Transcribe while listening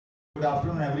Good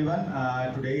afternoon, everyone.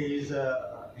 Today is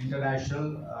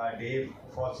International Day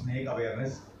for Snake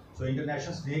Awareness. So,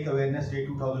 International Snake Awareness Day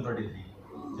 2023.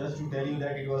 Just to tell you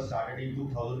that it was started in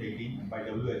 2018 by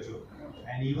WHO,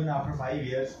 and even after 5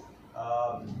 years,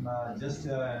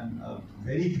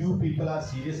 very few people are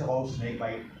serious about snake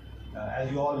bite. As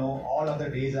you all know, all other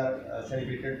days are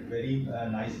celebrated very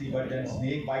nicely, but then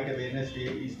Snake Bite Awareness Day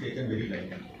is taken very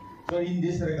lightly. So in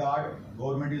this regard,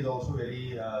 government is also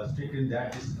very strict in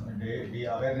that this day, the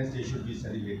awareness day should be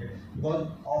celebrated. Because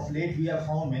of late we have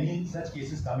found many such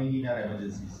cases coming in our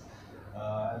emergencies.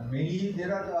 Mainly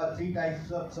there are three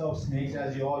types of snakes,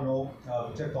 as you all know,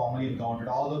 which are commonly encountered.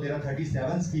 Although there are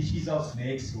 37 species of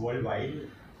snakes worldwide,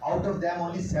 out of them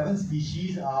only 7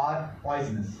 species are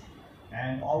poisonous.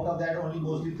 And out of that only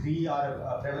mostly 3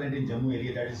 are prevalent in Jammu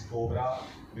area, that is cobra,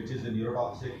 which is a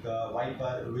neurotoxic,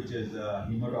 viper, which is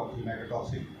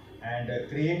hematotoxic, and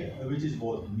crate, which is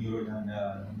both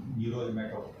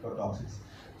neurohematotoxics.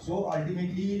 So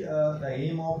ultimately, the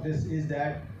aim of this is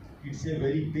that it's a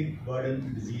very big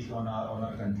burden disease on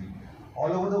our country.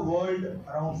 All over the world,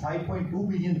 around 5.2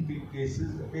 billion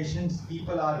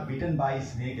people are bitten by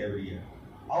snake every year.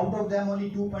 Out of them, only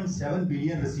 2.7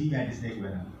 billion receive anti-snake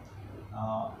venom.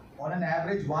 On an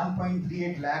average,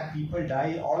 1.38 lakh people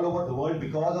die all over the world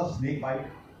because of snake bite,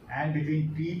 and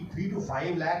between 3 to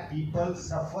 5 lakh people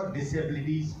suffer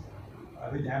disabilities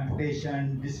with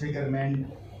amputation, disfigurement,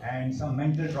 and some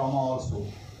mental trauma also.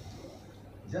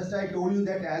 Just I told you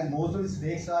that as most of the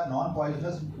snakes are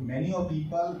non-poisonous,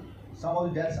 some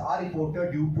of the deaths are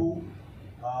reported due to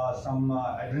some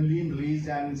adrenaline release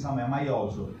and some MI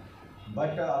also.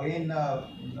 But again,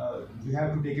 we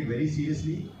have to take it very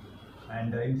seriously.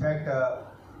 And in fact,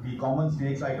 the common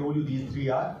snakes, I told you these 3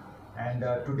 are. And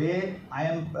today,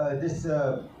 this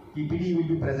PPT will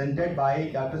be presented by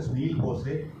Dr. Sunil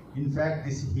Bhosle. In fact,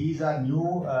 he is our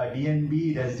new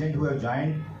DNB resident who have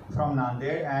joined from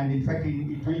Nanded. And in fact,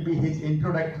 it will be his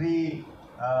introductory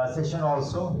session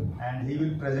also. And he will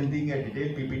be presenting a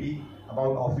detailed PPT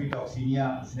about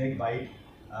ophiotoxemia, snake bite.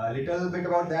 Little bit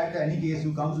about that. Any case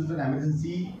who comes with an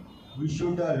emergency, we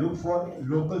should look for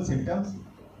local symptoms.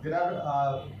 There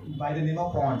are by the name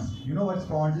of PONDS. You know what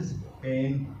PONDS is?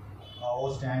 Pain.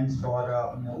 O stands for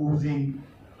oozing,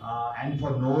 and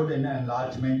for node and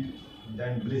enlargement.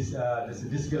 Then this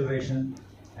discoloration,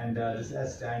 and this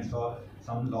S stands for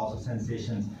some loss of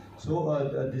sensations. So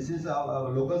this is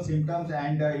our local symptoms,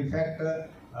 and in fact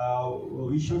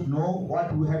we should know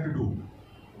what we have to do.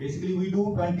 Basically, we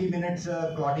do 20 minutes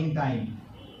clotting time,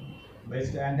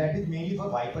 and that is mainly for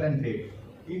viper and crate.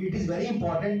 It is very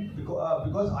important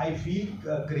because I feel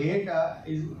crate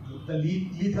is the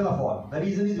lethal of all. The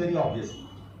reason is very obvious.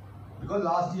 Because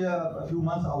last year, a few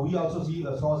months, we also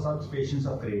saw such patients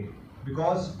of crate.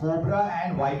 Because cobra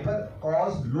and viper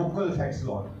cause local effects a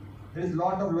lot. There is a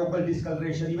lot of local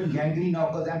discoloration, even gangrene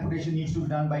occurs, amputation needs to be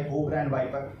done by cobra and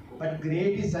viper. But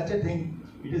crate is such a thing,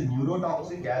 it is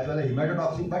neurotoxic as well as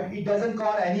hematotoxic, but it doesn't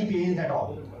cause any pain at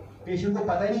all. Patient को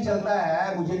पता ही नहीं चलता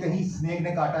है मुझे कहीं snake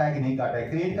ने काटा है कि नहीं काटा है.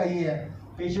 क्रेट का ये है,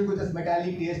 पेशेंट को जस्ट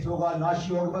मेटालिक टेस्ट होगा,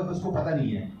 नॉशी होगा, बस उसको पता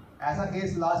नहीं है. ऐसा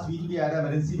केस लास्ट वीक भी आया था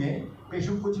इमरजेंसी में.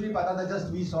 पेशेंट कुछ नहीं पता था,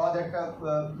 जस्ट वी सॉ दैट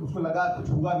उसको लगा कुछ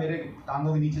हुआ मेरे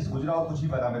टांगों के नीचे से गुजरा और कुछ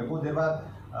नहीं पता मेरे को. There was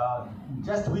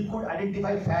just we could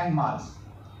identify Fang marks,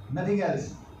 nothing else.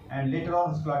 And later on,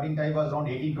 his clotting time was around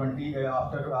 18-20.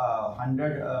 After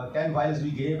 110 vials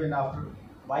we gave, and after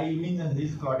by evening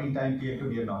his clotting time came to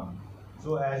near normal.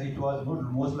 So as it was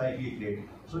most likely crate.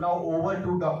 So now over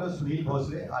to Dr. Sunil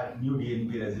Bhosle, our new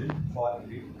DNB resident, for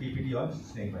PPT on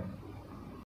snake bite.